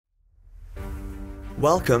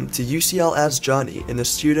Welcome to UCL's journey in the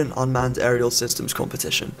Student Unmanned Aerial Systems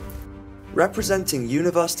competition. Representing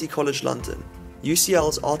University College London,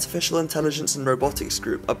 UCL's Artificial Intelligence and Robotics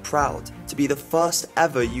group are proud to be the first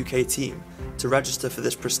ever UK team to register for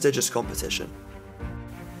this prestigious competition.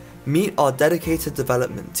 Meet our dedicated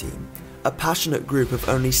development team, a passionate group of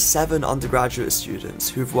only 7 undergraduate students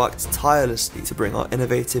who've worked tirelessly to bring our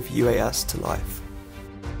innovative UAS to life.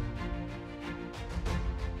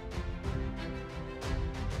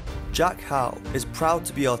 Jack Howe is proud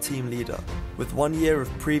to be our team leader, with 1 year of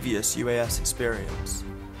previous UAS experience.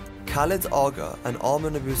 Khalid Aga and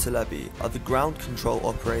Arman Abutalebi are the ground control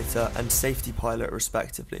operator and safety pilot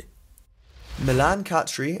respectively. Milan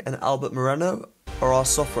Khatri and Albert Moreno are our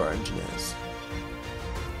software engineers.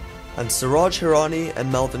 And Siraj Hirani and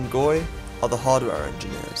Melvin Goy are the hardware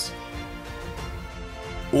engineers.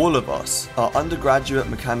 All of us are undergraduate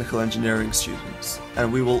mechanical engineering students,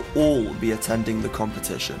 and we will all be attending the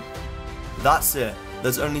competition. That's it,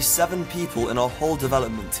 there's only 7 people in our whole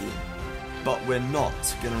development team, but we're not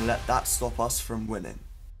going to let that stop us from winning.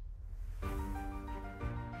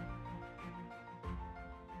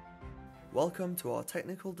 Welcome to our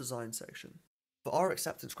technical design section. For our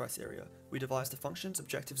acceptance criteria, we devised a functions,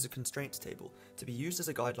 objectives and constraints table to be used as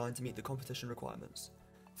a guideline to meet the competition requirements.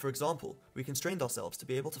 For example, we constrained ourselves to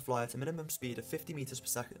be able to fly at a minimum speed of 50 meters per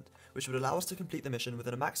second, which would allow us to complete the mission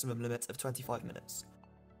within a maximum limit of 25 minutes.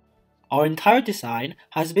 Our entire design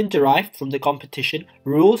has been derived from the competition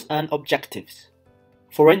rules and objectives.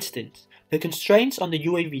 For instance, the constraints on the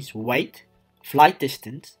UAV's weight, flight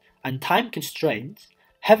distance, and time constraints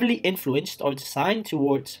heavily influenced our design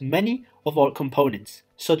towards many of our components,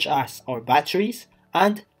 such as our batteries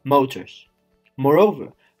and motors.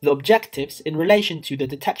 Moreover, the objectives in relation to the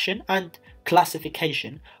detection and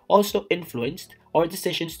classification also influenced our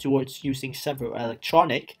decisions towards using several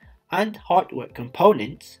electronic and hardware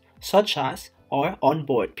components, such as our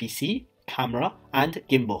onboard PC, camera, and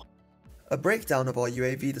gimbal. A breakdown of our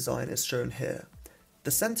UAV design is shown here.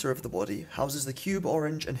 The centre of the body houses the cube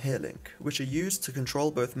orange and hair link, which are used to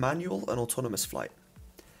control both manual and autonomous flight.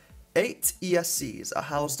 8 ESCs are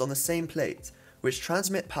housed on the same plate, which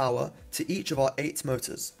transmit power to each of our 8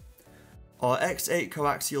 motors. Our X8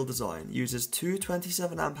 coaxial design uses 2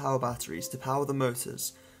 27 Ah batteries to power the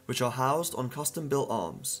motors, which are housed on custom-built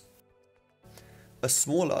arms. A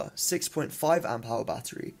smaller 6.5 Ah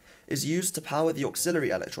battery is used to power the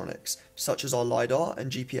auxiliary electronics, such as our LiDAR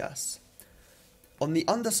and GPS. On the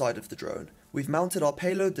underside of the drone, we've mounted our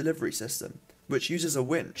payload delivery system, which uses a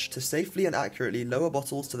winch to safely and accurately lower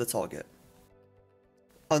bottles to the target.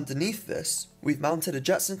 Underneath this, we've mounted a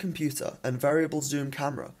Jetson computer and variable zoom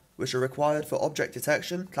camera, which are required for object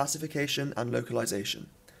detection, classification, and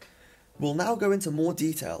localization. We'll now go into more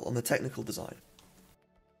detail on the technical design.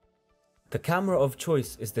 The camera of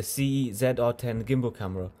choice is the CE ZR10 gimbal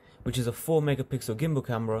camera, which is a 4 megapixel gimbal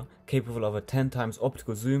camera capable of a 10 times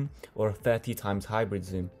optical zoom or a 30 times hybrid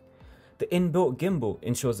zoom. The inbuilt gimbal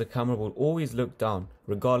ensures the camera will always look down,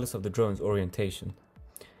 regardless of the drone's orientation.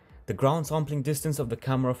 The ground sampling distance of the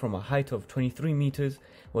camera from a height of 23 meters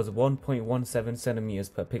was 1.17 centimeters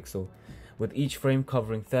per pixel, with each frame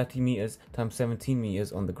covering 30 meters times 17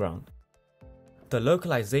 meters on the ground. The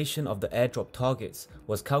localization of the airdrop targets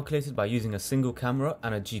was calculated by using a single camera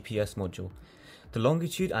and a GPS module. The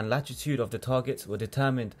longitude and latitude of the targets were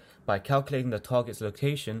determined by calculating the target's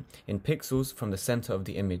location in pixels from the center of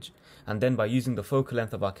the image, and then by using the focal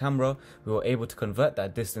length of our camera, we were able to convert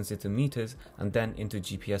that distance into meters and then into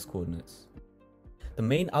GPS coordinates. The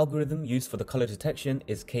main algorithm used for the color detection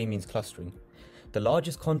is k-means clustering. The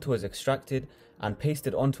largest contour is extracted and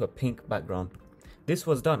pasted onto a pink background. This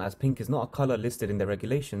was done as pink is not a color listed in the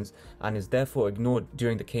regulations and is therefore ignored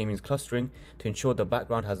during the k-means clustering to ensure the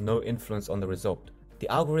background has no influence on the result. The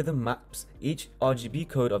algorithm maps each RGB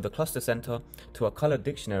code of the cluster center to a color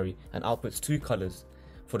dictionary and outputs 2 colors,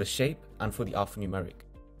 for the shape and for the alphanumeric.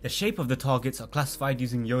 The shape of the targets are classified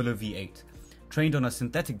using YOLO V8, trained on a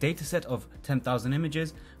synthetic dataset of 10,000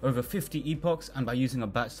 images over 50 epochs and by using a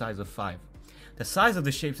batch size of 5. The size of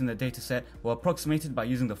the shapes in the dataset were approximated by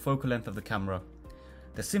using the focal length of the camera.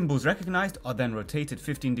 The symbols recognized are then rotated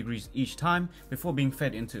 15 degrees each time before being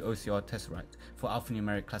fed into OCR Tesseract for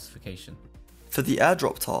alphanumeric classification. For the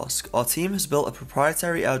airdrop task, our team has built a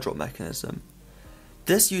proprietary airdrop mechanism.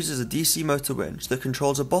 This uses a DC motor winch that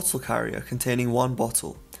controls a bottle carrier containing 1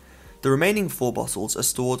 bottle. The remaining 4 bottles are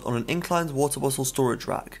stored on an inclined water bottle storage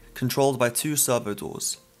rack controlled by 2 servo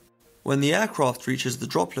doors. When the aircraft reaches the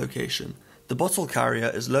drop location, the bottle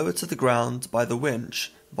carrier is lowered to the ground by the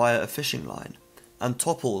winch via a fishing line, and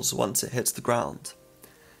topples once it hits the ground.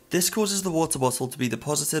 This causes the water bottle to be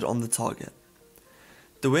deposited on the target.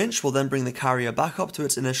 The winch will then bring the carrier back up to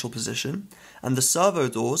its initial position, and the servo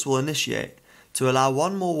doors will initiate to allow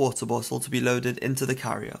one more water bottle to be loaded into the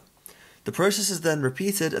carrier. The process is then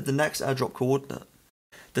repeated at the next airdrop coordinate.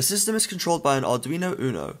 The system is controlled by an Arduino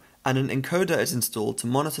Uno, and an encoder is installed to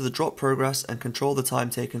monitor the drop progress and control the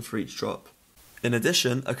time taken for each drop. In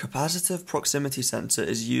addition, a capacitive proximity sensor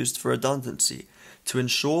is used for redundancy to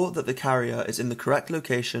ensure that the carrier is in the correct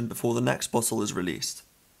location before the next bottle is released.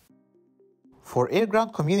 For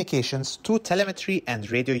air-ground communications, two telemetry and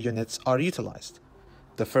radio units are utilized.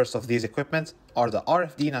 The first of these equipment are the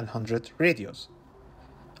RFD900 radios.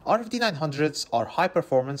 RFD900s are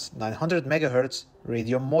high-performance 900 MHz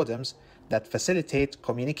radio modems that facilitate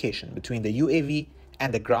communication between the UAV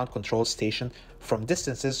and the ground control station from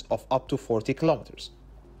distances of up to 40 kilometers.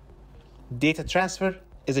 Data transfer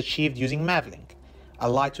is achieved using Mavlink, a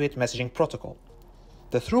lightweight messaging protocol.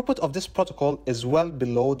 The throughput of this protocol is well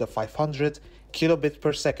below the 500 kilobit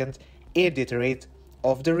per second air data rate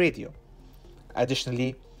of the radio.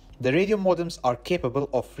 Additionally, the radio modems are capable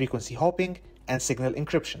of frequency hopping and signal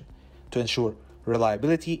encryption to ensure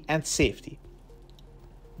reliability and safety.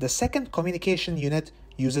 The second communication unit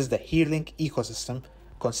uses the HearLink ecosystem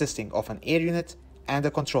consisting of an air unit and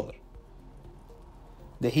a controller.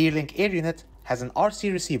 The HearLink air unit has an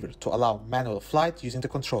RC receiver to allow manual flight using the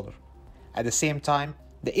controller. At the same time,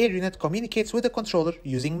 the air unit communicates with the controller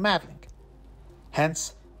using Mavlink.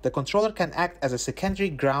 Hence, the controller can act as a secondary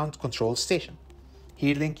ground control station.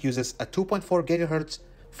 HearLink uses a 2.4 GHz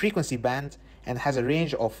frequency band and has a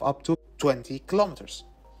range of up to 20 kilometers.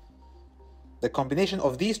 The combination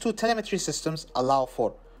of these two telemetry systems allow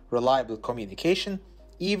for reliable communication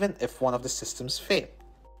even if one of the systems fail.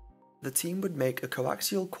 The team would make a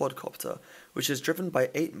coaxial quadcopter which is driven by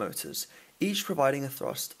 8 motors, each providing a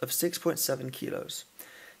thrust of 6.7 kilos.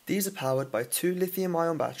 These are powered by 2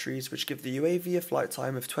 lithium-ion batteries which give the UAV a flight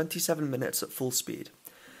time of 27 minutes at full speed.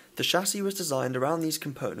 The chassis was designed around these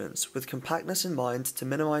components with compactness in mind to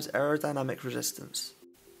minimize aerodynamic resistance.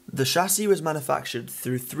 The chassis was manufactured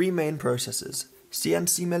through 3 main processes: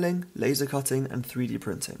 CNC milling, laser cutting, and 3D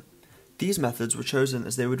printing. These methods were chosen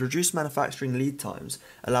as they would reduce manufacturing lead times,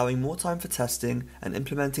 allowing more time for testing and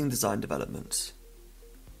implementing design developments.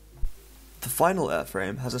 The final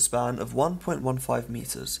airframe has a span of 1.15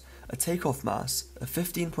 meters, a takeoff mass of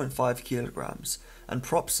 15.5 kilograms, and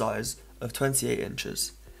prop size of 28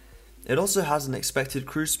 inches. It also has an expected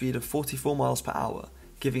cruise speed of 44 miles per hour,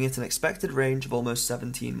 giving it an expected range of almost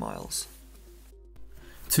 17 miles.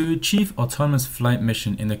 To achieve autonomous flight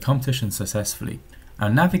mission in the competition successfully, our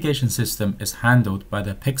navigation system is handled by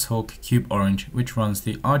the Pixhawk Cube Orange, which runs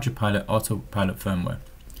the ArduPilot autopilot firmware.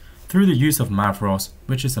 Through the use of MavROS,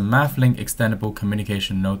 which is a Mavlink extendable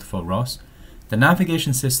communication node for ROS, the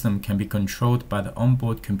navigation system can be controlled by the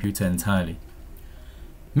onboard computer entirely.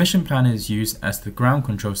 Mission Planner is used as the ground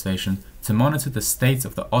control station to monitor the state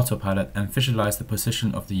of the autopilot and visualize the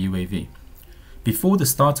position of the UAV. Before the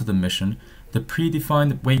start of the mission, the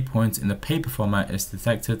predefined waypoint in the paper format is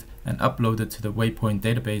detected and uploaded to the waypoint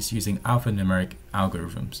database using alphanumeric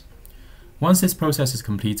algorithms. Once this process is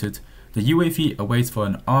completed, the UAV awaits for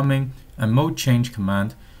an arming and mode change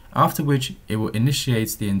command, after which it will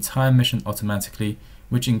initiate the entire mission automatically,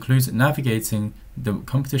 which includes navigating the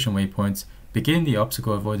competition waypoints, begin the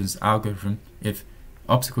obstacle avoidance algorithm if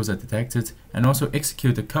obstacles are detected, and also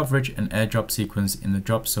execute the coverage and airdrop sequence in the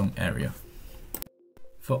drop zone area.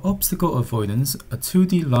 For obstacle avoidance, a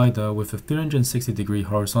 2D LiDAR with a 360-degree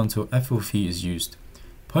horizontal FOV is used.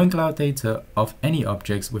 Point cloud data of any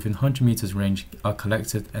objects within 100 meters range are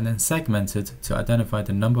collected and then segmented to identify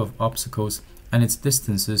the number of obstacles and its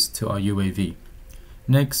distances to our UAV.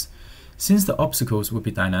 Next, since the obstacles will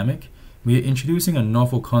be dynamic, we are introducing a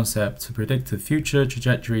novel concept to predict the future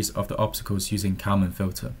trajectories of the obstacles using Kalman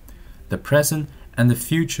filter. The present and the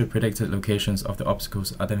future predicted locations of the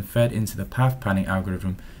obstacles are then fed into the path planning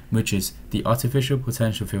algorithm, which is the artificial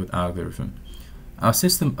potential field algorithm. Our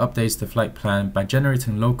system updates the flight plan by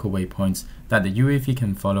generating local waypoints that the UAV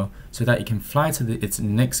can follow so that it can fly to its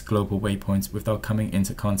next global waypoints without coming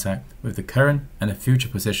into contact with the current and the future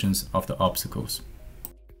positions of the obstacles.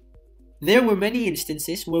 There were many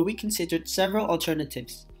instances where we considered several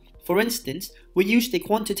alternatives. For instance, we used a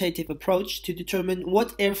quantitative approach to determine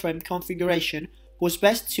what airframe configuration was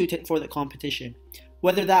best suited for the competition,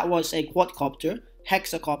 whether that was a quadcopter,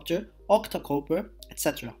 hexacopter, octacopter,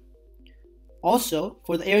 etc. Also,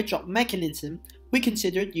 for the airdrop mechanism, we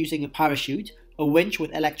considered using a parachute, a winch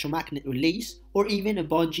with electromagnet release, or even a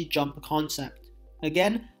bungee jump concept.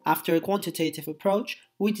 Again, after a quantitative approach,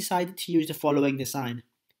 we decided to use the following design.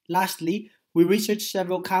 Lastly, we researched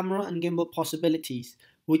several camera and gimbal possibilities,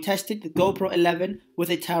 we tested the GoPro 11 with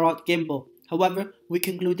a Tarot gimbal. However, we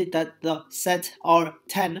concluded that the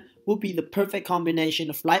ZR-10 would be the perfect combination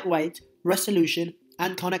of lightweight, resolution,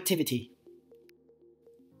 and connectivity.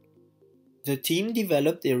 The team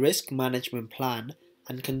developed a risk management plan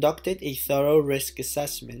and conducted a thorough risk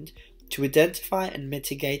assessment to identify and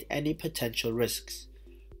mitigate any potential risks.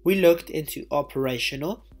 We looked into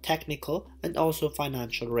operational, technical, and also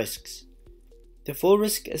financial risks. The full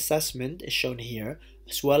risk assessment is shown here,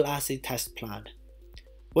 as well as a test plan.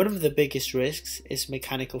 One of the biggest risks is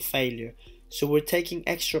mechanical failure, so we're taking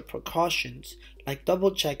extra precautions like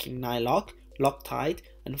double checking nylock, Loctite,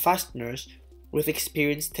 and fasteners with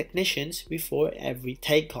experienced technicians before every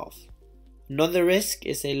takeoff. Another risk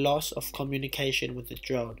is a loss of communication with the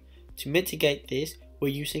drone. To mitigate this, we're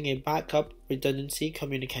using a backup redundancy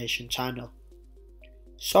communication channel.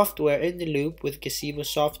 Software in the loop with Gazebo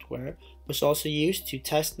software was also used to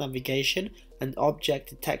test navigation and object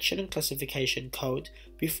detection and classification code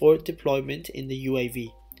before deployment in the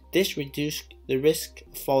UAV. This reduced the risk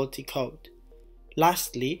of faulty code.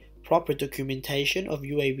 Lastly, proper documentation of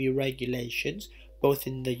UAV regulations both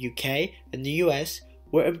in the UK and the US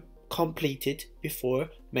were completed before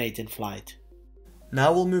maiden flight.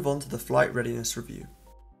 Now we'll move on to the flight readiness review.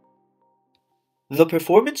 The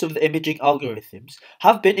performance of the imaging algorithms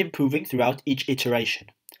have been improving throughout each iteration.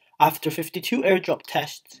 After 52 airdrop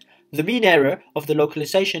tests, the mean error of the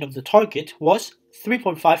localization of the target was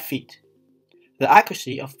 3.5 feet. The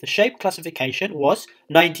accuracy of the shape classification was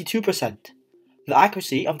 92%. The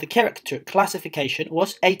accuracy of the character classification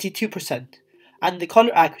was 82%, and the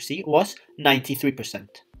color accuracy was 93%.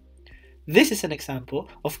 This is an example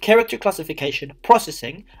of character classification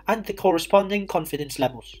processing and the corresponding confidence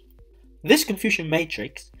levels. This confusion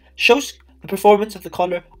matrix shows the performance of the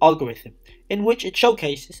color algorithm, in which it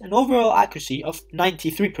showcases an overall accuracy of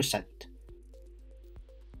 93%.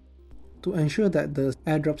 To ensure that the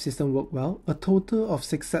airdrop system worked well, a total of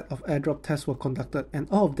 6 sets of airdrop tests were conducted and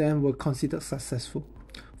all of them were considered successful.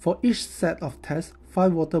 For each set of tests,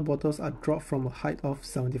 5 water bottles are dropped from a height of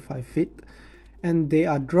 75 feet and they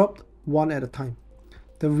are dropped one at a time.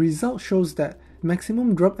 The result shows that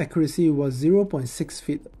maximum drop accuracy was 0.6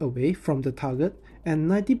 feet away from the target and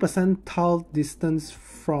 90 percentile distance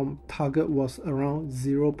from target was around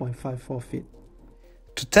 0.54 feet.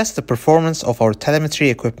 To test the performance of our telemetry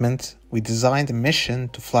equipment, we designed a mission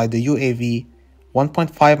to fly the UAV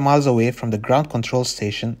 1.5 miles away from the ground control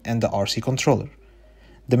station and the RC controller.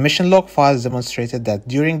 The mission log files demonstrated that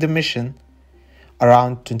during the mission,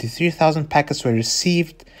 around 23,000 packets were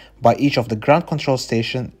received by each of the ground control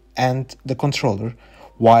station and the controller,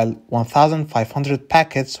 while 1,500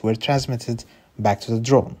 packets were transmitted back to the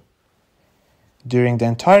drone. During the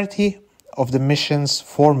entirety of the mission's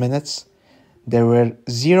 4 minutes, there were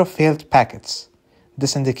 0 failed packets.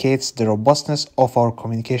 This indicates the robustness of our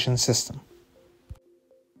communication system.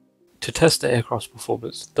 To test the aircraft's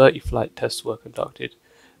performance, 30 flight tests were conducted.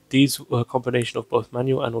 These were a combination of both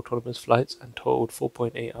manual and autonomous flights and totaled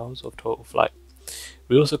 4.8 hours of total flight.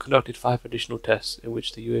 We also conducted 5 additional tests in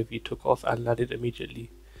which the UAV took off and landed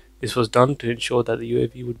immediately. This was done to ensure that the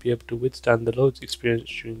UAV would be able to withstand the loads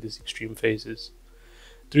experienced during these extreme phases.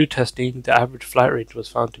 Through testing, the average flight range was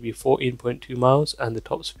found to be 14.2 miles and the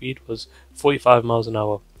top speed was 45 miles an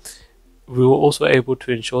hour. We were also able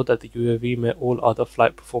to ensure that the UAV met all other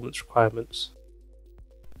flight performance requirements.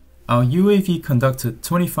 Our UAV conducted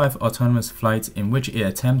 25 autonomous flights in which it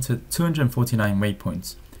attempted 249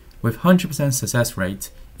 waypoints. With 100% success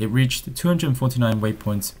rate, it reached 249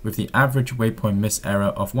 waypoints with the average waypoint miss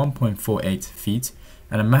error of 1.48 feet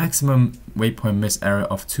and a maximum waypoint miss error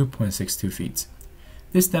of 2.62 feet.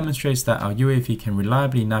 This demonstrates that our UAV can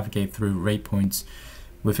reliably navigate through waypoints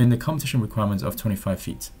within the competition requirements of 25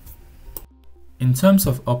 feet. In terms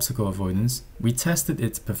of obstacle avoidance, we tested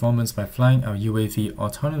its performance by flying our UAV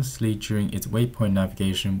autonomously during its waypoint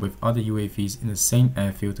navigation with other UAVs in the same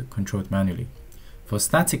airfield controlled manually. For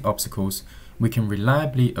static obstacles, we can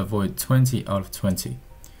reliably avoid 20 out of 20.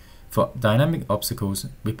 For dynamic obstacles,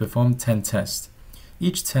 we performed 10 tests.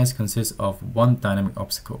 Each test consists of 1 dynamic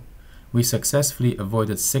obstacle. We successfully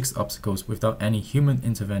avoided 6 obstacles without any human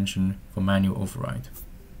intervention for manual override.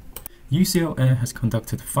 UCL Air has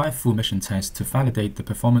conducted 5 full mission tests to validate the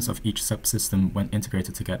performance of each subsystem when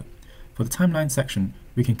integrated together. For the timeline section,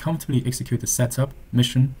 we can comfortably execute the setup,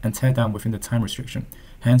 mission, and teardown within the time restriction,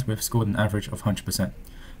 hence we have scored an average of 100%.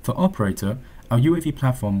 For operator, our UAV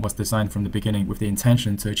platform was designed from the beginning with the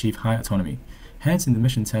intention to achieve high autonomy. Hence in the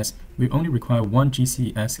mission test, we only require 1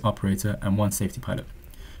 GCS operator and 1 safety pilot.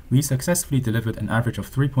 We successfully delivered an average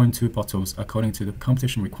of 3.2 bottles according to the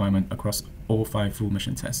competition requirement across all 5 full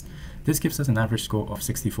mission tests. This gives us an average score of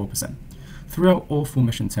 64%. Throughout all full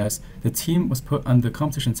mission tests, the team was put under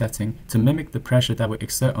competition setting to mimic the pressure that would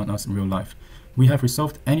exert on us in real life. We have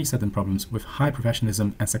resolved any sudden problems with high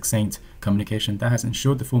professionalism and succinct communication that has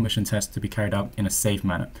ensured the full mission test to be carried out in a safe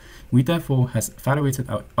manner. We therefore has evaluated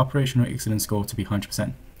our operational excellence score to be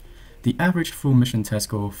 100%. The average full mission test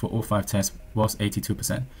score for all 5 tests was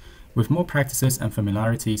 82%. With more practices and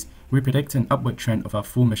familiarities, we predict an upward trend of our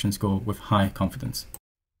full mission score with high confidence.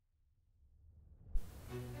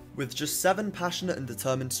 With just 7 passionate and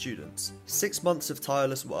determined students, 6 months of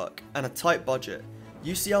tireless work, and a tight budget,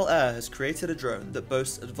 UCL Air has created a drone that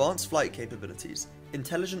boasts advanced flight capabilities,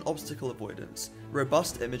 intelligent obstacle avoidance,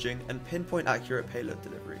 robust imaging, and pinpoint accurate payload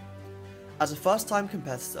delivery. As a first-time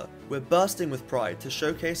competitor, we're bursting with pride to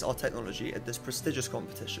showcase our technology at this prestigious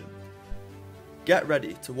competition. Get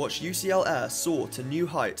ready to watch UCL Air soar to new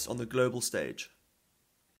heights on the global stage.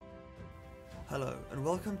 Hello, and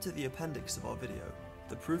welcome to the appendix of our video,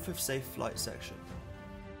 the Proof of Safe Flight section.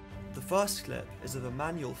 The first clip is of a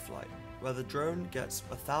manual flight, where the drone gets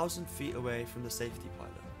 1,000 feet away from the safety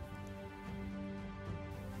pilot.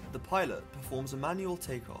 The pilot performs a manual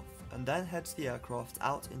takeoff and then heads the aircraft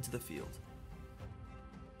out into the field.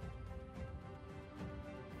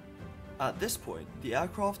 At this point, the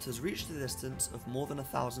aircraft has reached a distance of more than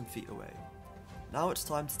 1,000 feet away. Now it's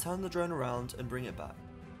time to turn the drone around and bring it back.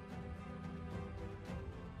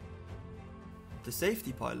 The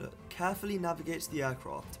safety pilot carefully navigates the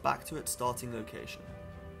aircraft back to its starting location.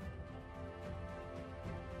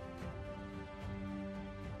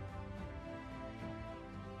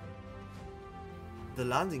 The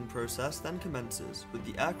landing process then commences with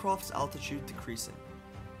the aircraft's altitude decreasing.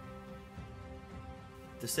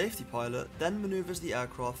 The safety pilot then maneuvers the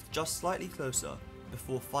aircraft just slightly closer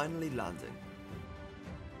before finally landing.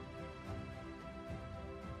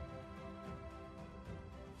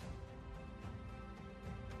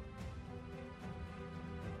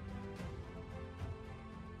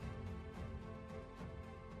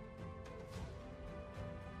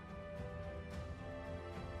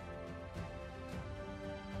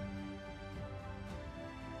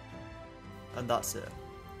 And that's it.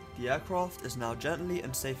 The aircraft is now gently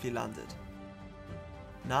and safely landed.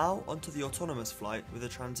 Now onto the autonomous flight with a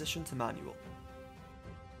transition to manual.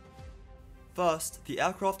 First, the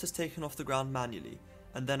aircraft is taken off the ground manually,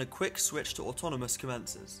 and then a quick switch to autonomous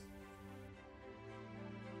commences.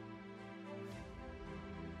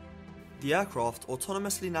 The aircraft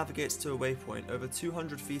autonomously navigates to a waypoint over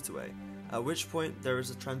 200 feet away, at which point there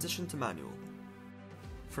is a transition to manual.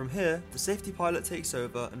 From here, the safety pilot takes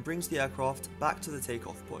over and brings the aircraft back to the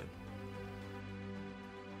takeoff point.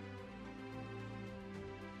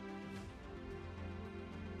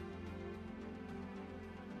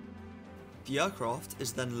 The aircraft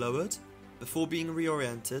is then lowered before being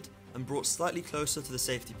reoriented and brought slightly closer to the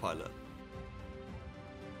safety pilot.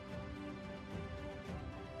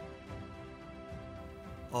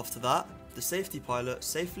 After that, the safety pilot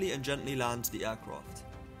safely and gently lands the aircraft.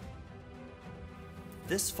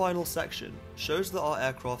 This final section shows that our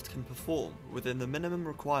aircraft can perform within the minimum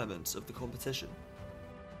requirements of the competition.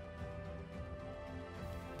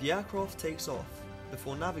 The aircraft takes off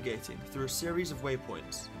before navigating through a series of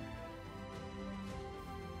waypoints.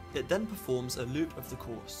 It then performs a loop of the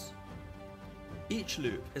course. Each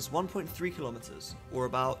loop is 1.3 kilometers, or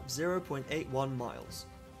about 0.81 miles.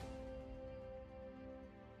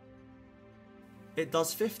 It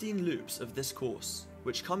does 15 loops of this course,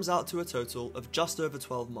 which comes out to a total of just over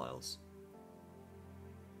 12 miles.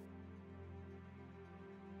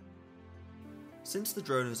 Since the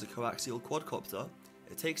drone is a coaxial quadcopter,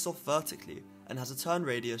 it takes off vertically and has a turn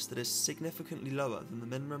radius that is significantly lower than the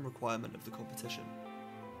minimum requirement of the competition.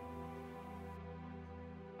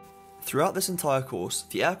 Throughout this entire course,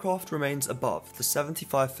 the aircraft remains above the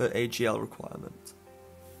 75-foot AGL requirement.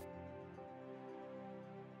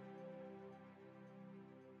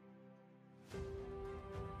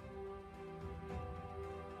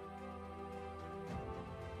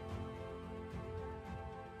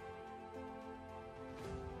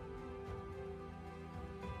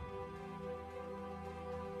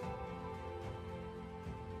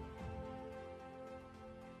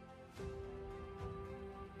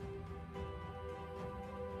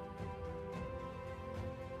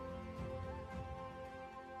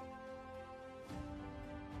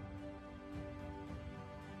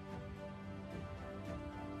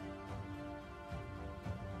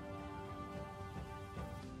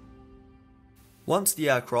 Once the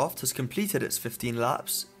aircraft has completed its 15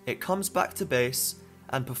 laps, it comes back to base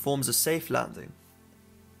and performs a safe landing.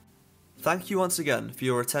 Thank you once again for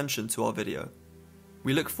your attention to our video.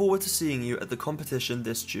 We look forward to seeing you at the competition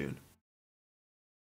this June.